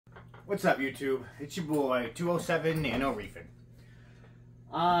What's up, YouTube? It's your boy 207 Nano Reefing.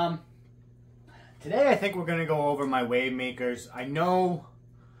 Today I think we're gonna go over my wave makers. I know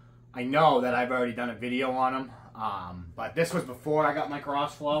that I've already done a video on them, but this was before I got my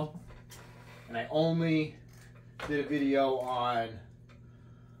cross flow, and I only did a video on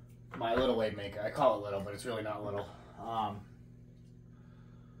my little wave maker. I call it little, but it's really not little.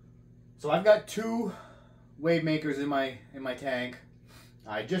 So I've got two wave makers in my tank.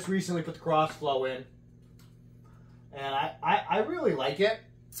 I just recently put the cross flow in, and I really like it.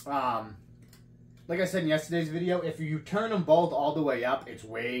 Like I said in yesterday's video, if you turn them both all the way up, it's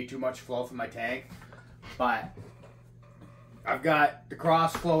way too much flow for my tank. But I've got the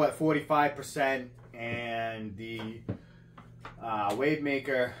cross flow at 45% and the wave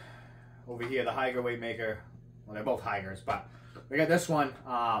maker over here, the Hygger wave maker. Well, they're both Hyggers, but we got this one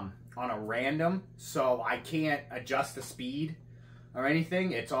on a random, so I can't adjust the speed or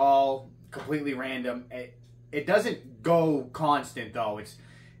anything. It's all completely random. It doesn't go constant though.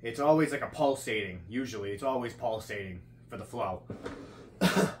 It's always like a pulsating. Usually, it's always pulsating for the flow.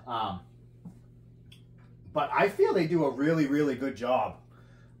 But I feel they do a really, really good job.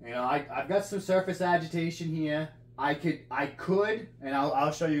 You know, I've got some surface agitation here. I could, and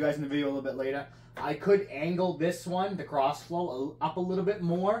I'll show you guys in the video a little bit later. I could angle this one, the cross flow, up a little bit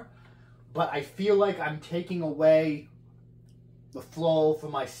more, but I feel like I'm taking away the flow for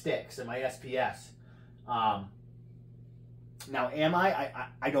my sticks and my SPS. Now, am I?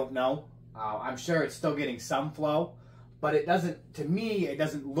 I don't know. I'm sure it's still getting some flow, but it doesn't, to me, it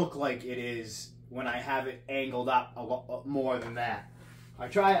doesn't look like it is when I have it angled up a lot more than that.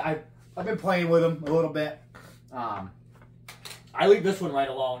 I've been playing with them a little bit. I leave this one right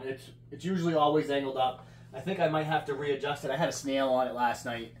alone. It's usually always angled up. I think I might have to readjust it. I had a snail on it last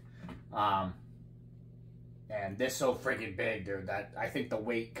night. And this so freaking big, dude, that I think the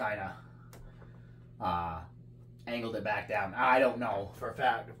weight kind of angled it back down. I don't know for a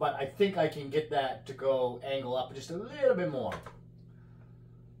fact, but I think I can get that to go angle up just a little bit more.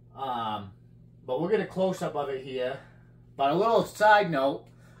 But we'll get a close-up of it here. But a little side note,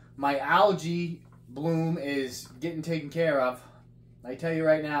 my algae bloom is getting taken care of. I tell you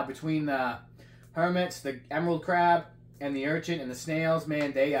right now, between the hermits, the emerald crab, and the urchin, and the snails,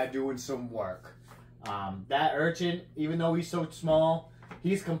 man, they are doing some work. That urchin, even though he's so small,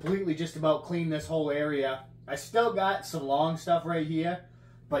 he's completely just about cleaned this whole area. I still got some long stuff right here,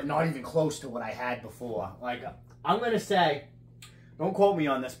 but not even close to what I had before. Like, I'm going to say, don't quote me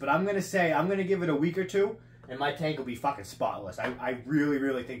on this, but I'm going to say, I'm going to give it a week or two, and my tank will be fucking spotless. I really,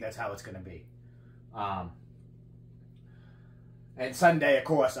 really think that's how it's going to be. And Sunday, of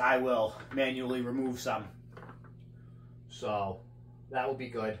course, I will manually remove some. So, that will be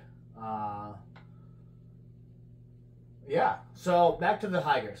good. Yeah, so back to the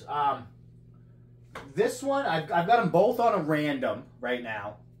Hyggers. This one, I've got them both on a random right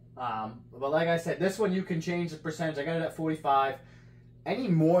now. But like I said, this one you can change the percentage. I got it at 45. Any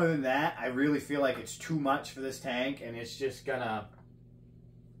more than that, I really feel like it's too much for this tank, and it's just gonna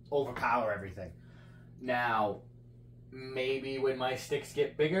overpower everything. Now, maybe when my sticks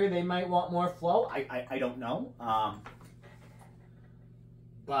get bigger, they might want more flow. I don't know.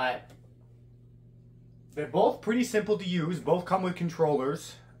 But they're both pretty simple to use. Both come with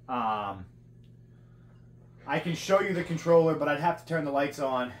controllers. I can show you the controller, but I'd have to turn the lights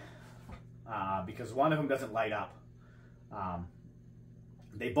on because one of them doesn't light up.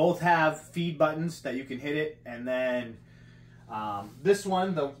 They both have feed buttons that you can hit it, and then this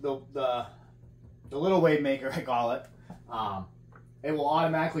one, the little wave maker, I call it, it will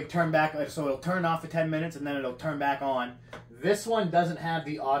automatically turn back, so it'll turn off for 10 minutes and then it'll turn back on. This one doesn't have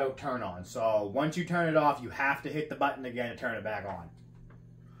the auto turn on, so once you turn it off, you have to hit the button again to turn it back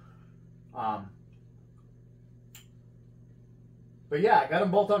on. But yeah, I got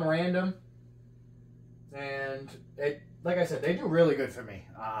them both on random, and like I said, they do really good for me.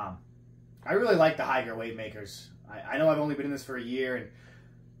 I really like the Hygger wave makers. I know I've only been in this for a year, and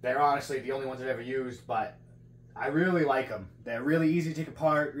they're honestly the only ones I've ever used, but I really like them. They're really easy to take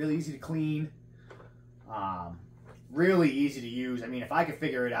apart, really easy to clean, really easy to use. I mean, if I could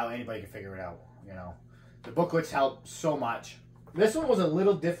figure it out, anybody can figure it out, you know. The booklets help so much. This one was a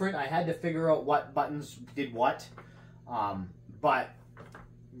little different. I had to figure out what buttons did what, but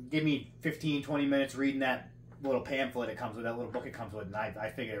give me 15, 20 minutes reading that little pamphlet it comes with, that little book it comes with, and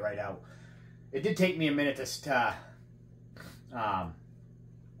I figured it right out. It did take me a minute to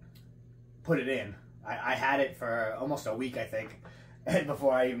put it in. I had it for almost a week, I think, and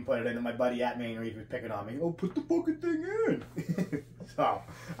before I even put it in, and my buddy at Main Reef was picking on me. Oh, put the fucking thing in. So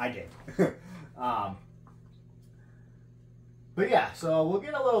I did. But But yeah, so we'll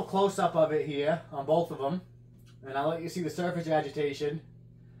get a little close-up of it here on both of them. And I'll let you see the surface agitation.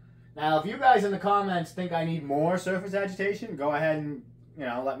 Now, if you guys in the comments think I need more surface agitation, go ahead and, you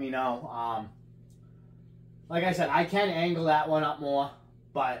know, let me know. Like I said, I can angle that one up more,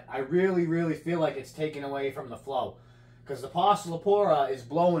 but I really, really feel like it's taken away from the flow. Because the pus lepora is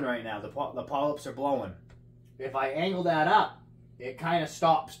blowing right now. The polyps are blowing. If I angle that up, it kind of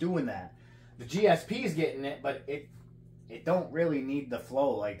stops doing that. The GSP is getting it, but it don't really need the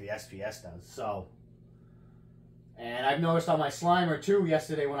flow like the SPS does. So, and I've noticed on my Slimer too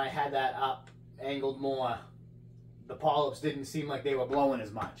yesterday when I had that up angled more, the polyps didn't seem like they were blowing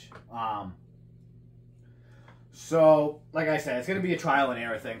as much. So, like I said, it's going to be a trial and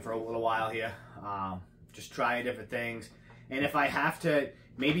error thing for a little while here. Just trying different things. And if I have to,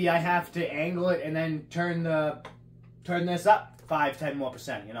 maybe I have to angle it and then turn this up 5-10% more.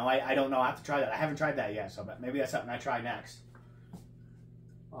 You know, I don't know. I have to try that. I haven't tried that yet, so maybe that's something I try next.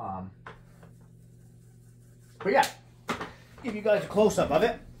 But yeah, give you guys a close-up of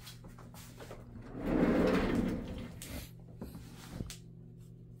it.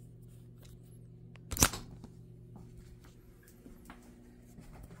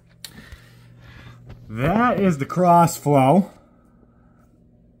 That is the cross flow.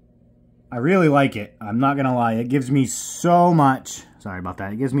 I really like it. I'm not gonna lie. It gives me so much. Sorry about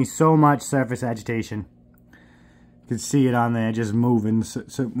that. It gives me so much surface agitation. You can see it on there, just moving,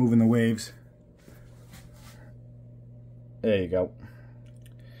 moving the waves. There you go.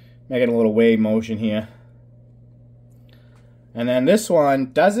 Making a little wave motion here. And then this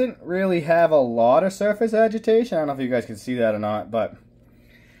one doesn't really have a lot of surface agitation. I don't know if you guys can see that or not, but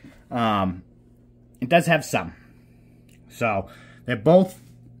it does have some. So they're both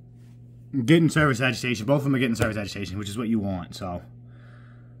getting surface agitation. Both of them are getting surface agitation, which is what you want. So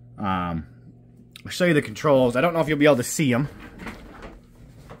I'll show you the controls. I don't know if you'll be able to see them.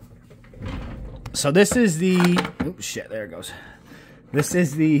 So this is the, oh shit, there it goes. This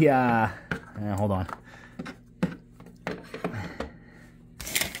is the, hold on.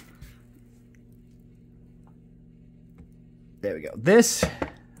 There we go. This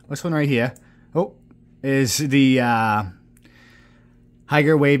one right here, is the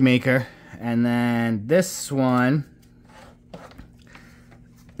Hygger Wave Maker. And then this one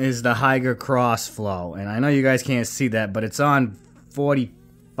is the Hygger Cross Flow. And I know you guys can't see that, but it's on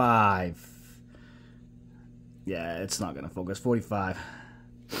 45. Yeah, it's not going to focus. 45.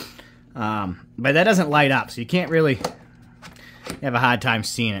 But that doesn't light up, so you can't really have a hard time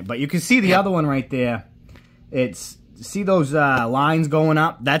seeing it. But you can see the other one right there. See those lines going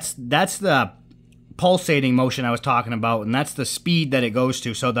up? That's the pulsating motion I was talking about, and that's the speed that it goes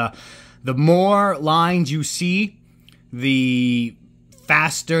to. So the more lines you see, the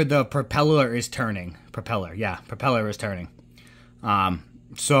faster the propeller is turning. Propeller is turning.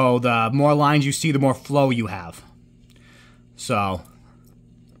 So the more lines you see, the more flow you have. So,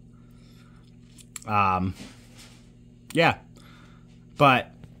 yeah.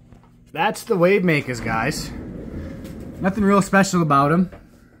 But that's the Wave Makers, guys. Nothing real special about them.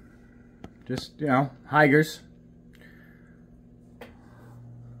 Just, you know, Hygers.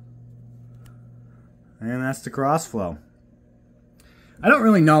 And that's the cross flow. I don't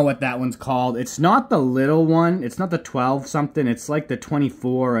really know what that one's called. It's not the little one. It's not the 12 something. It's like the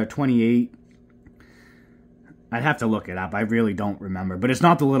 24 or 28. I'd have to look it up. I really don't remember. But it's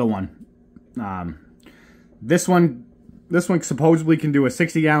not the little one. This one supposedly can do a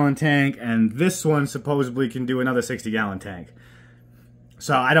 60-gallon tank, and this one supposedly can do another 60-gallon tank.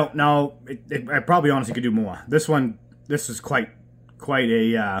 So I don't know. I probably honestly could do more. This is quite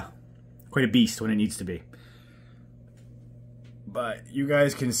a beast when it needs to be. But you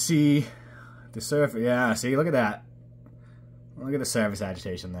guys can see the surface. Yeah, see, look at that. Look at the surface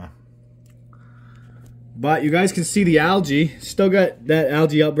agitation there. But you guys can see the algae. Still got that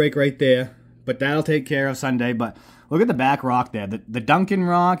algae outbreak right there. But that'll take care of Sunday. But look at the back rock there. The Duncan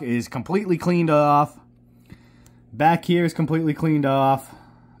rock is completely cleaned off. Back here is completely cleaned off.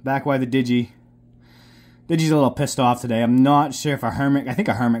 Back by the Digi's a little pissed off today. I'm not sure if I think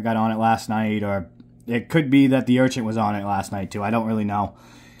a hermit got on it last night, or it could be that the urchin was on it last night too. I don't really know.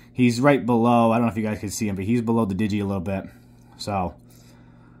 He's right below. I don't know if you guys can see him, but he's below the Digi a little bit. So,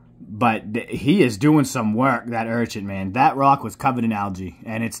 but he is doing some work, that urchin, man. That rock was covered in algae,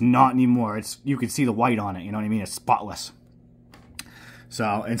 and it's not anymore. You can see the white on it. You know what I mean? It's spotless.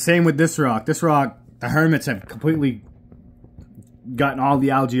 So, and same with this rock. This rock, the hermits have completely gotten all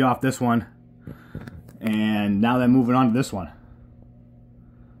the algae off this one, and now they're moving on to this one.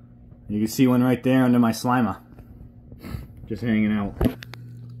 You can see one right there under my Slimer, just hanging out.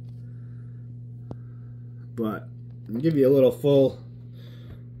 But I'll give you a little full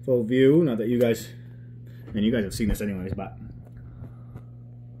view. Not that you guys, and you guys have seen this anyways, but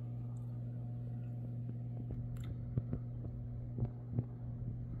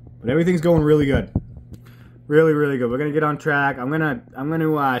everything's going really good. Really, really good. We're gonna get on track. I'm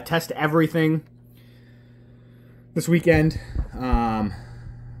gonna test everything this weekend.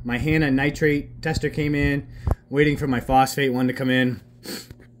 My Hannah nitrate tester came in. Waiting for my phosphate one to come in.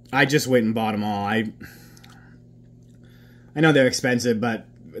 I just went and bought them all. I know they're expensive, but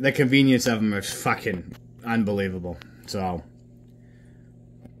the convenience of them is fucking unbelievable. So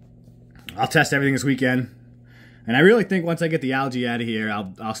I'll test everything this weekend. And I really think once I get the algae out of here,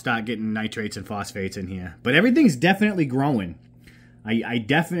 I'll start getting nitrates and phosphates in here. But everything's definitely growing. I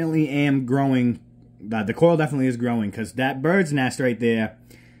definitely am growing. The coral definitely is growing, because that bird's nest right there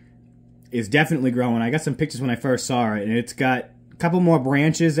is definitely growing. I got some pictures when I first saw it, and it's got a couple more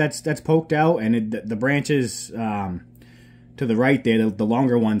branches that's poked out, and the branches to the right there, the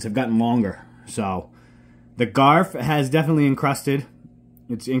longer ones, have gotten longer. So the garf has definitely encrusted.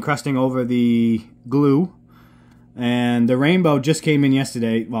 It's encrusting over the glue. And the rainbow just came in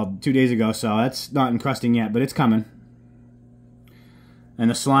yesterday, well, 2 days ago, so that's not encrusting yet, but it's coming. And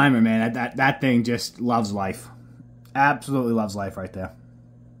the Slimer, man, that thing just loves life. Absolutely loves life right there.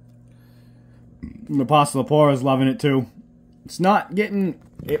 The Apostle is loving it too. It's not getting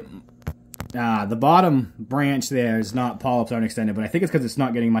it. The bottom branch there is not, polyps aren't extended, but I think it's because it's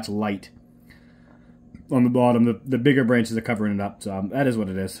not getting much light on the bottom. The bigger branches are covering it up, so that is what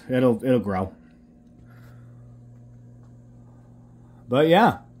it is. It'll grow. But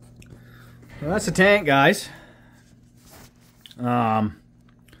yeah, well, that's the tank, guys. Again,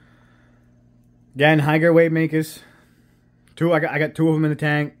 Hygger wave makers. I got 2 of them in the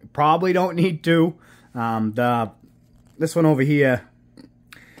tank. Probably don't need 2. This one over here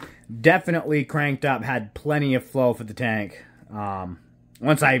definitely cranked up, had plenty of flow for the tank.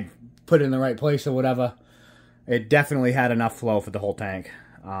 Once I put it in the right place or whatever, it definitely had enough flow for the whole tank.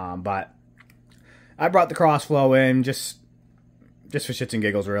 But I brought the cross flow in just for shits and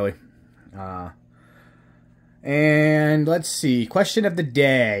giggles, really. And let's see, question of the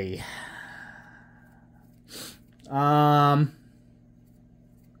day.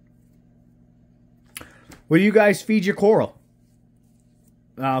 What do you guys feed your coral?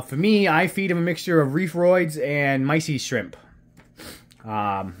 For me, I feed them a mixture of reef roids and myces shrimp.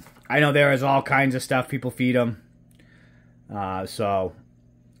 I know there is all kinds of stuff people feed them. So,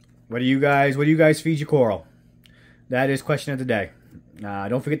 what do you guys feed your coral? That is question of the day.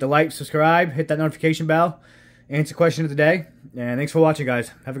 Don't forget to like, subscribe, hit that notification bell, answer question of the day. And thanks for watching,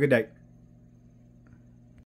 guys. Have a good day.